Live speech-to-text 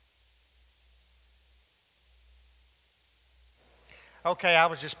Okay, I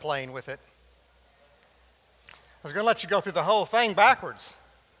was just playing with it. I was going to let you go through the whole thing backwards.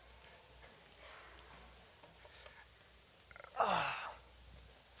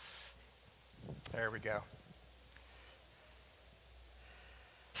 There we go.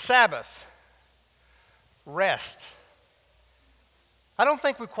 Sabbath. Rest. I don't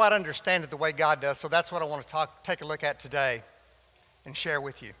think we quite understand it the way God does, so that's what I want to take a look at today and share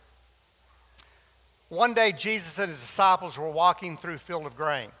with you. One day, Jesus and his disciples were walking through a field of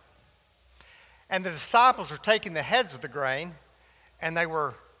grain. And the disciples were taking the heads of the grain, and they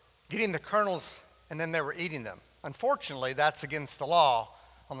were getting the kernels, and then they were eating them. Unfortunately, that's against the law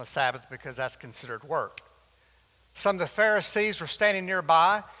on the Sabbath because that's considered work. Some of the Pharisees were standing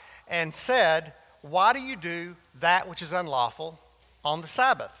nearby and said, "Why do you do that which is unlawful on the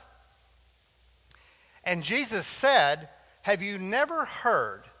Sabbath?" And Jesus said, "Have you never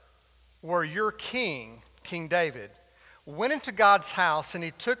heard where your king, King David, went into God's house and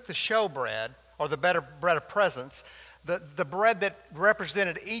he took the showbread, or the better bread of presence, the bread that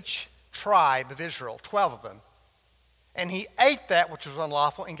represented each tribe of Israel, 12 of them, and he ate that which was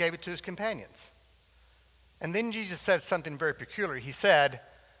unlawful and gave it to his companions?" And then Jesus said something very peculiar. He said,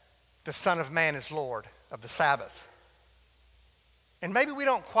 "The Son of Man is Lord of the Sabbath." And maybe we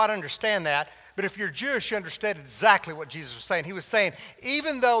don't quite understand that, but if you're Jewish, you understand exactly what Jesus was saying. He was saying,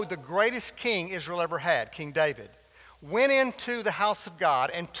 even though the greatest king Israel ever had, King David, went into the house of God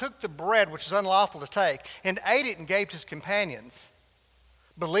and took the bread which is unlawful to take and ate it and gave to his companions,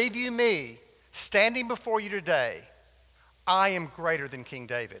 believe you me, standing before you today, I am greater than King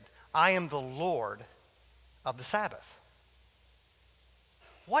David. I am the Lord of the Sabbath.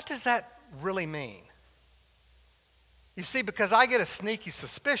 What does that really mean? You see, because I get a sneaky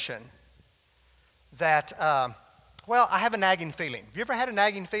suspicion that, I have a nagging feeling. Have you ever had a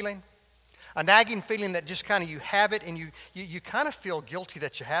nagging feeling? A nagging feeling that just kind of you have it and you kind of feel guilty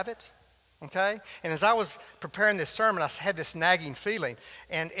that you have it, okay? And as I was preparing this sermon, I had this nagging feeling.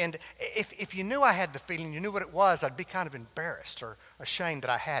 And if you knew I had the feeling, you knew what it was, I'd be kind of embarrassed or ashamed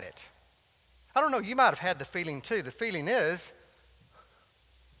that I had it. I don't know, you might have had the feeling too. The feeling is,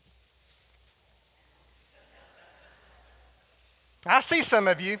 I see some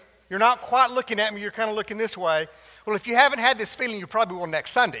of you. You're not quite looking at me. You're kind of looking this way. Well, if you haven't had this feeling, you probably will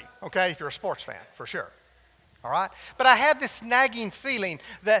next Sunday, okay, if you're a sports fan, for sure. All right? But I have this nagging feeling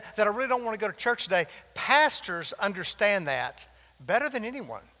that I really don't want to go to church today. Pastors understand that better than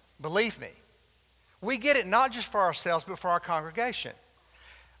anyone, believe me. We get it not just for ourselves, but for our congregation.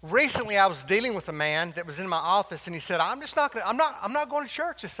 Recently, I was dealing with a man that was in my office, and he said, I'm not going to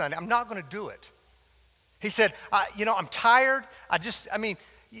church this Sunday. I'm not going to do it. He said, I'm tired. He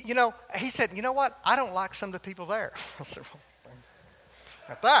said, you know what? I don't like some of the people there. I said, well,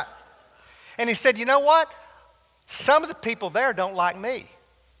 got that. And he said, you know what? Some of the people there don't like me.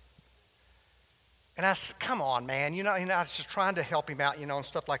 And I said, come on, man. I was just trying to help him out, and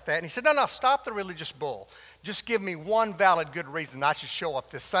stuff like that. And he said, no, stop the religious bull. Just give me one valid good reason I should show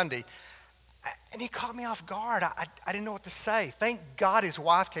up this Sunday. And he caught me off guard. I didn't know what to say. Thank God his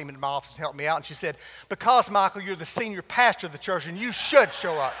wife came into my office and helped me out. And she said, because, Michael, you're the senior pastor of the church and you should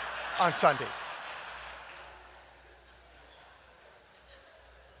show up on Sunday.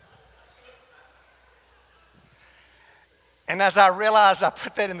 And as I realized, I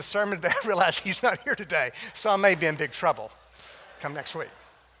put that in the sermon today, I realized he's not here today. So I may be in big trouble come next week.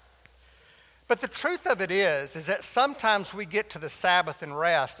 But the truth of it is that sometimes we get to the Sabbath and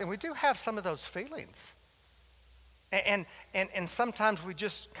rest, and we do have some of those feelings. And sometimes we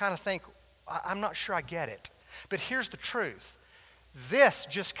just kind of think, I'm not sure I get it. But here's the truth. This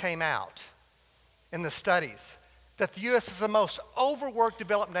just came out in the studies, that the U.S. is the most overworked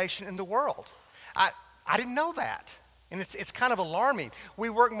developed nation in the world. I didn't know that. And it's kind of alarming. We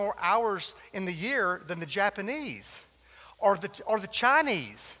work more hours in the year than the Japanese or the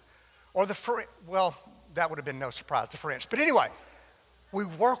Chinese. Or that would have been no surprise, the French. But anyway, we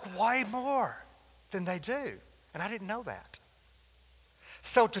work way more than they do. And I didn't know that.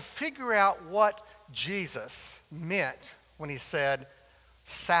 So to figure out what Jesus meant when he said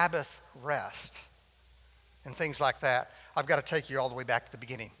Sabbath rest and things like that, I've got to take you all the way back to the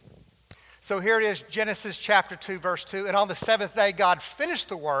beginning. So here it is, Genesis chapter 2, verse 2. And on the seventh day, God finished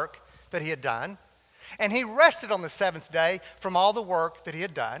the work that he had done. And he rested on the seventh day from all the work that he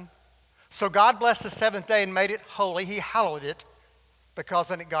had done. So God blessed the seventh day and made it holy. He hallowed it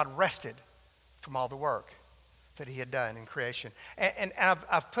because in it God rested from all the work that he had done in creation. And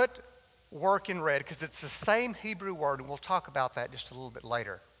I've put work in red because it's the same Hebrew word, and we'll talk about that just a little bit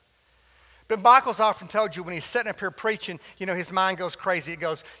later. But Michael's often told you when he's sitting up here preaching, his mind goes crazy. It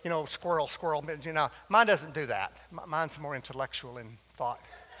goes, squirrel, squirrel. Mine doesn't do that. Mine's more intellectual in thought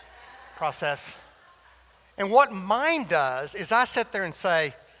process. And what mine does is I sit there and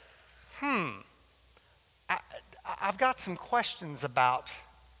say, I've got some questions about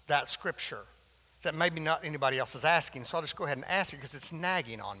that scripture that maybe not anybody else is asking, so I'll just go ahead and ask it because it's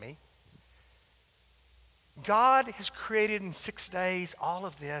nagging on me. God has created in 6 days all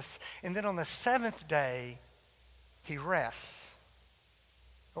of this, and then on the seventh day, he rests.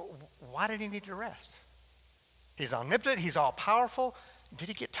 Why did he need to rest? He's omnipotent, he's all powerful. Did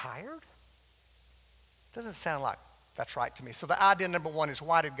he get tired? Doesn't sound like that's right to me. So the idea number one is,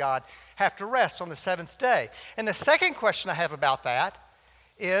 why did God have to rest on the seventh day? And the second question I have about that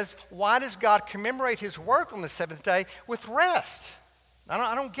is, why does God commemorate his work on the seventh day with rest?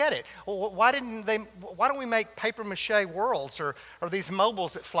 I don't get it. Why don't we make paper mache worlds or these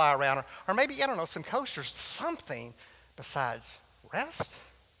mobiles that fly around or maybe, some coasters, something besides rest?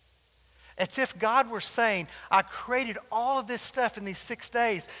 It's if God were saying, I created all of this stuff in these 6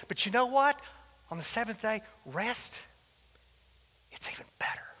 days, but you know what? On the seventh day, rest, it's even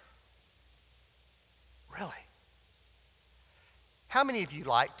better. Really. How many of you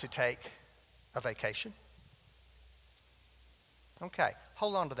like to take a vacation? Okay,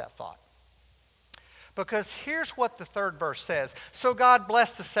 hold on to that thought. Because here's what the third verse says. So God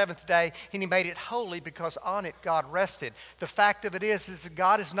blessed the seventh day, and he made it holy because on it God rested. The fact of it is that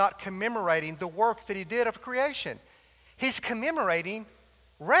God is not commemorating the work that he did of creation. He's commemorating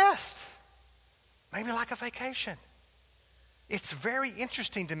rest. Maybe like a vacation. It's very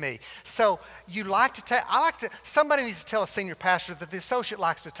interesting to me. So somebody needs to tell a senior pastor that the associate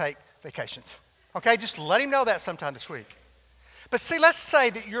likes to take vacations. Okay, just let him know that sometime this week. But see, let's say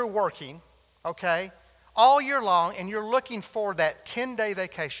that you're working, okay, all year long, and you're looking for that 10-day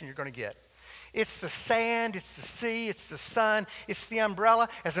vacation you're going to get. It's the sand, it's the sea, it's the sun, it's the umbrella.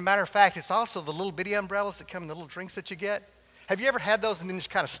 As a matter of fact, it's also the little bitty umbrellas that come in the little drinks that you get. Have you ever had those and then just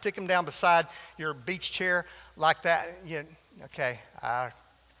kind of stick them down beside your beach chair like that? Okay, all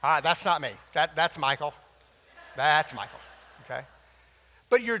right, that's not me. That's Michael. That's Michael, okay?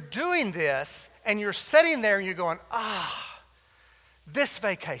 But you're doing this, and you're sitting there, and you're going, this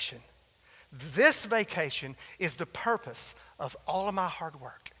vacation is the purpose of all of my hard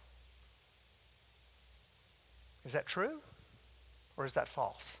work. Is that true, or is that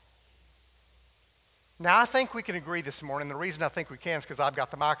false? Now, I think we can agree this morning. The reason I think we can is because I've got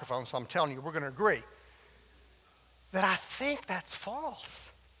the microphone, so I'm telling you we're going to agree that I think that's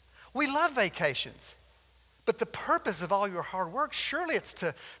false. We love vacations, but the purpose of all your hard work, surely it's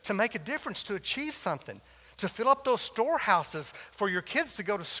to make a difference, to achieve something, to fill up those storehouses for your kids to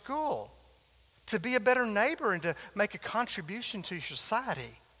go to school, to be a better neighbor and to make a contribution to your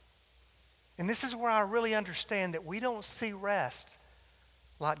society. And this is where I really understand that we don't see rest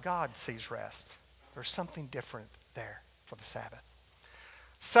like God sees rest. There's something different there for the Sabbath.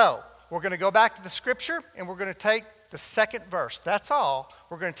 So, we're going to go back to the scripture and we're going to take the second verse. That's all.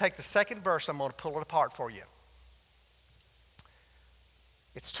 We're going to take the second verse. I'm going to pull it apart for you.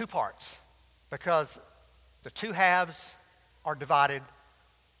 It's 2 parts because the 2 halves are divided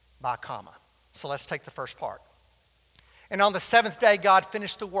by a comma. So let's take the first part. And on the seventh day, God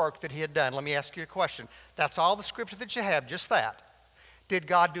finished the work that he had done. Let me ask you a question. That's all the scripture that you have, just that. Did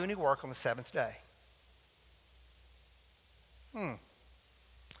God do any work on the seventh day?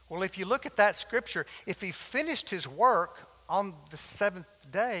 Well, if you look at that scripture, if he finished his work on the seventh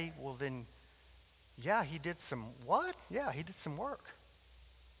day, well then, yeah, he did some what? Yeah, he did some work.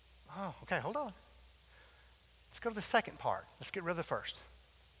 Oh, okay, hold on. Let's go to the second part. Let's get rid of the first.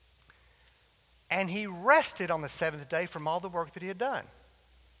 And he rested on the seventh day from all the work that he had done.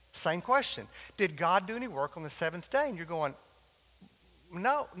 Same question. Did God do any work on the seventh day? And you're going,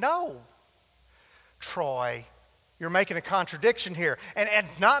 no. Troy, you're making a contradiction here. And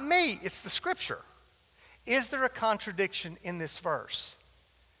not me, it's the scripture. Is there a contradiction in this verse?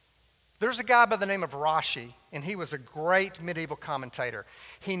 There's a guy by the name of Rashi, and he was a great medieval commentator.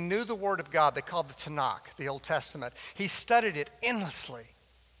 He knew the Word of God. They called the Tanakh, the Old Testament. He studied it endlessly.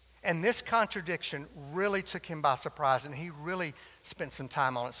 And this contradiction really took him by surprise, and he really spent some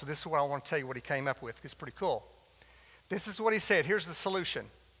time on it. So this is what I want to tell you what he came up with. It's pretty cool. This is what he said. Here's the solution.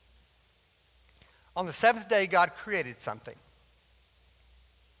 On the seventh day, God created something.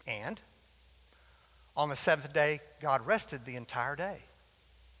 And on the seventh day, God rested the entire day.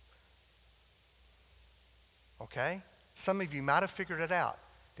 Okay? Some of you might have figured it out.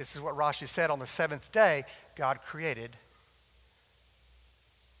 This is what Rashi said. On the seventh day, God created.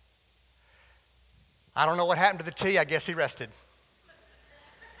 I don't know what happened to the tea. I guess he rested.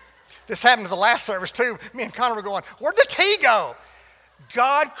 This happened to the last service too. Me and Connor were going, where'd the tea go?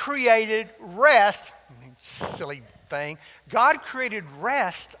 God created rest, silly thing. God created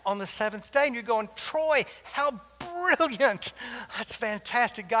rest on the seventh day. And you're going, Troy, how brilliant. That's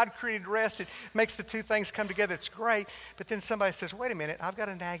fantastic. God created rest. It makes the two things come together. It's great. But then somebody says, wait a minute, I've got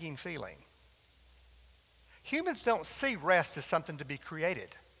a nagging feeling. Humans don't see rest as something to be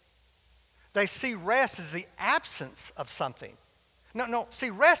created. They see rest as the absence of something. No, see,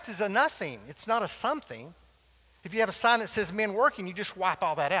 rest is a nothing. It's not a something. If you have a sign that says men working, you just wipe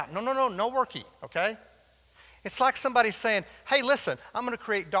all that out. No working, okay? It's like somebody saying, hey, listen, I'm going to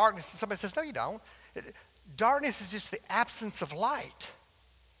create darkness. And somebody says, no, you don't. Darkness is just the absence of light.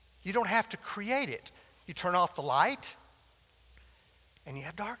 You don't have to create it. You turn off the light, and you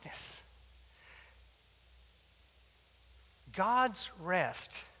have darkness. God's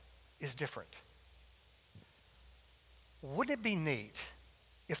rest is different. Wouldn't it be neat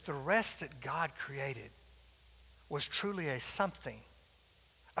if the rest that God created was truly a something,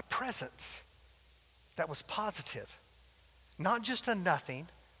 a presence that was positive, not just a nothing,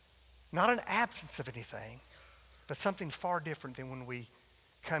 not an absence of anything, but something far different than when we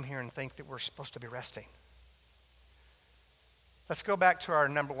come here and think that we're supposed to be resting. Let's go back to our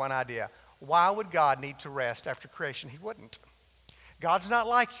number one idea. Why would God need to rest after creation? He wouldn't. God's not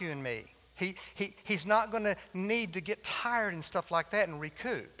like you and me. He's not going to need to get tired and stuff like that and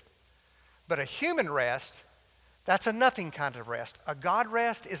recoup. But a human rest, that's a nothing kind of rest. A God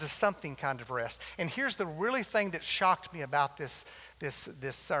rest is a something kind of rest. And here's the really thing that shocked me about this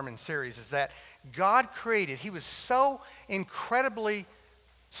sermon series is that God created, he was so incredibly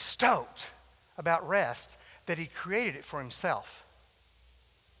stoked about rest that he created it for himself.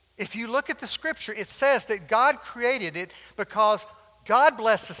 If you look at the scripture, it says that God created it because God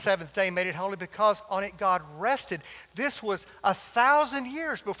blessed the seventh day and made it holy because on it God rested. This was 1,000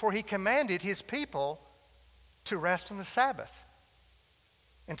 years before he commanded his people to rest on the Sabbath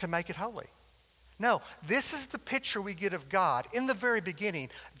and to make it holy. No, this is the picture we get of God in the very beginning,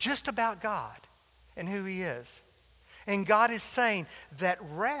 just about God and who he is. And God is saying that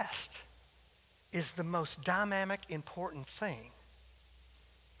rest is the most dynamic, important thing.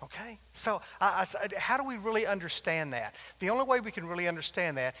 Okay? So how do we really understand that? The only way we can really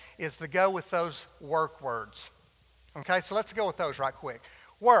understand that is to go with those work words. Okay? So let's go with those right quick.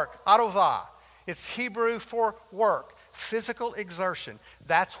 Work, atovah. It's Hebrew for work, physical exertion.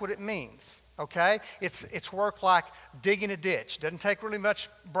 That's what it means. Okay? It's work like digging a ditch. Doesn't take really much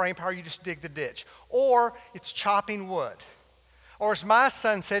brain power, you just dig the ditch. Or it's chopping wood. Or as my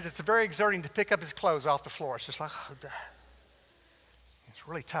son says, it's very exerting to pick up his clothes off the floor. It's just like, oh, it's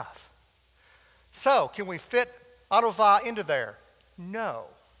really tough. So, can we fit atovah into there? No,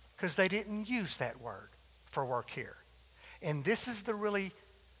 because they didn't use that word for work here. And this is the really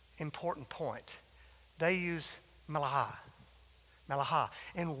important point. They use melaha. Melaha.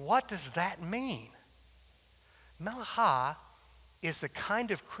 And what does that mean? Melaha is the kind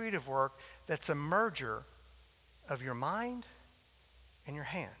of creative work that's a merger of your mind and your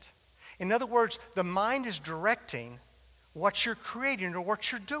hand. In other words, the mind is directing what you're creating or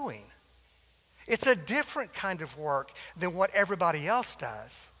what you're doing. It's a different kind of work than what everybody else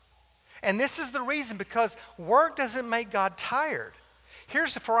does. And this is the reason, because work doesn't make God tired.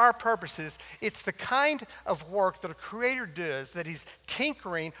 Here's, for our purposes, it's the kind of work that a creator does, that he's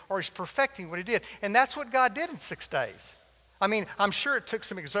tinkering or he's perfecting what he did. And that's what God did in 6 days. I mean, I'm sure it took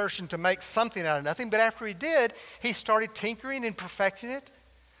some exertion to make something out of nothing, but after he did, he started tinkering and perfecting it.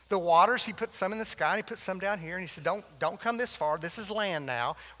 The waters, he put some in the sky and he put some down here, and he said, don't come this far. This is land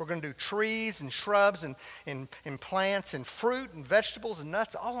now. We're going to do trees and shrubs and plants and fruit and vegetables and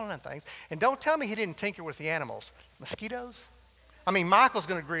nuts, all of them things. And don't tell me he didn't tinker with the animals. Mosquitoes? I mean, Michael's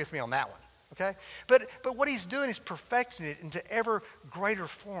going to agree with me on that one, okay? But what he's doing is perfecting it into ever greater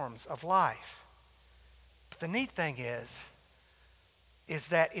forms of life. But the neat thing is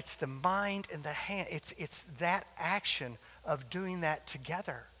that it's the mind and the hand. It's that action of doing that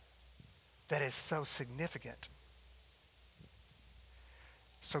together that is so significant.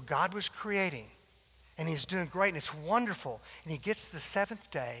 So God was creating, and he's doing great, and it's wonderful. And he gets to the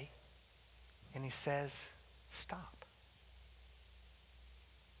seventh day, and he says, stop.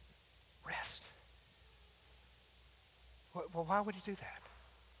 Rest. Well, why would he do that?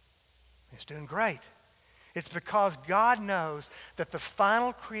 He's doing great. It's because God knows that the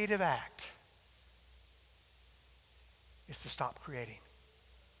final creative act is to stop creating.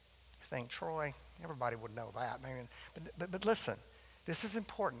 You think, Troy, everybody would know that. But listen, this is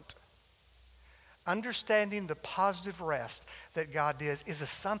important. Understanding the positive rest that God does is a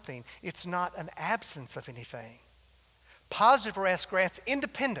something. It's not an absence of anything. Positive rest grants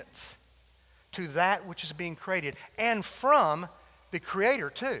independence to that which is being created and from the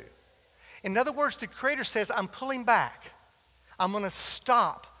Creator too. In other words, the Creator says, I'm pulling back. I'm going to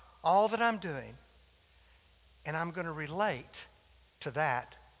stop all that I'm doing, and I'm going to relate to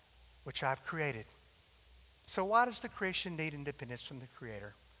that which I've created. So why does the creation need independence from the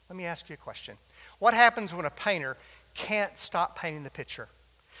Creator? Let me ask you a question. What happens when a painter can't stop painting the picture?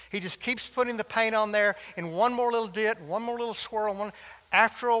 He just keeps putting the paint on there in one more little dip, one more little swirl.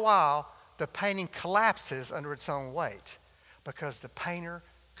 After a while, the painting collapses under its own weight because the painter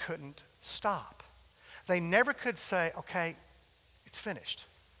couldn't stop. They never could say, okay, it's finished.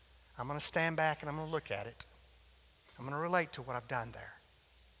 I'm going to stand back and I'm going to look at it. I'm going to relate to what I've done there.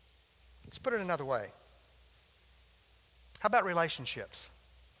 Let's put it another way. How about relationships?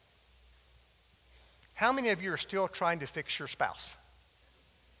 How many of you are still trying to fix your spouse?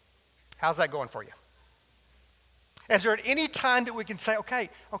 How's that going for you? Is there at any time that we can say,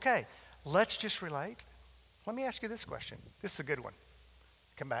 okay, let's just relate? Let me ask you this question. This is a good one.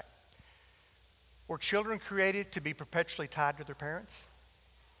 Come back. Were children created to be perpetually tied to their parents?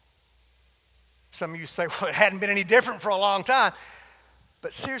 Some of you say, well, it hadn't been any different for a long time.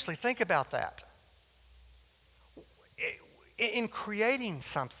 But seriously, think about that. In creating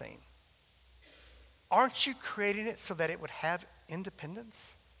something, aren't you creating it so that it would have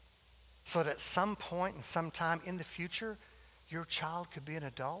independence? So that at some point and some time in the future, your child could be an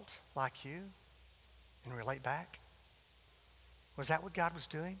adult like you and relate back? Was that what God was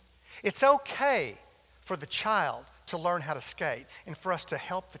doing? It's okay for the child to learn how to skate and for us to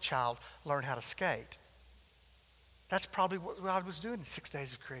help the child learn how to skate. That's probably what God was doing in 6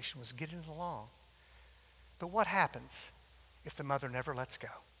 days of creation, was getting it along. But what happens if the mother never lets go?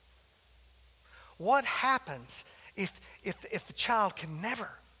 What happens if the child can never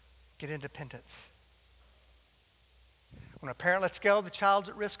get independence? When a parent lets go, the child's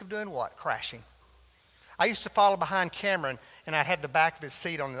at risk of doing what? Crashing. I used to follow behind Cameron, and I had the back of his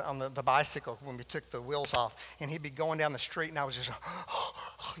seat on the bicycle when we took the wheels off, and he'd be going down the street, and I was just,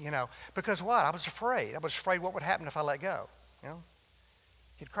 because what? I was afraid. I was afraid what would happen if I let go.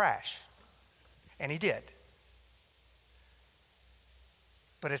 He'd crash. And he did.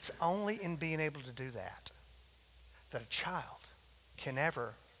 But it's only in being able to do that a child can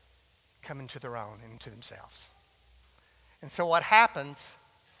ever come into their own, into themselves. And so what happens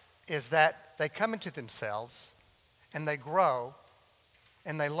is that they come into themselves and they grow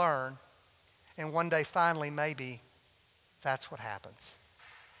and they learn, and one day finally maybe that's what happens.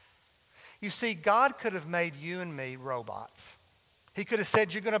 You see, God could have made you and me robots. He could have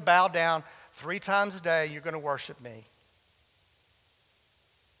said, you're going to bow down 3 times a day, you're going to worship me.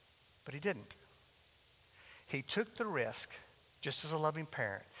 But he didn't. He took the risk, just as a loving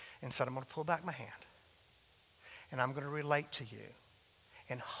parent, and said, I'm going to pull back my hand. And I'm going to relate to you.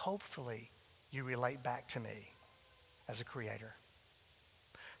 And hopefully you relate back to me as a creator.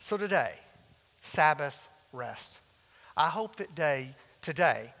 So today, Sabbath rest. I hope that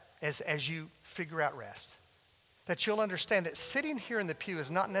today, as you figure out rest, that you'll understand that sitting here in the pew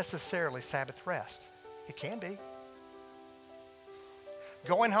is not necessarily Sabbath rest. It can be.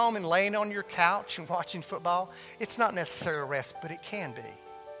 Going home and laying on your couch and watching football, it's not necessarily rest, but it can be.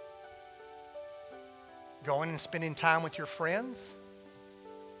 Going and spending time with your friends,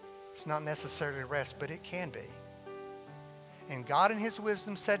 it's not necessarily rest, but it can be. And God in his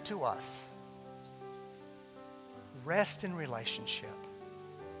wisdom said to us, rest in relationship.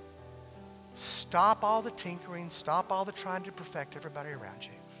 Stop all the tinkering, stop all the trying to perfect everybody around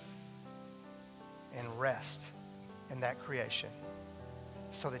you, and rest in that creation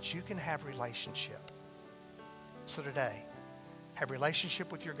so that you can have relationship. So today, have relationship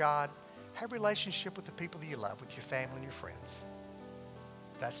with your God, have relationship with the people that you love, with your family and your friends.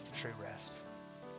 That's the true rest.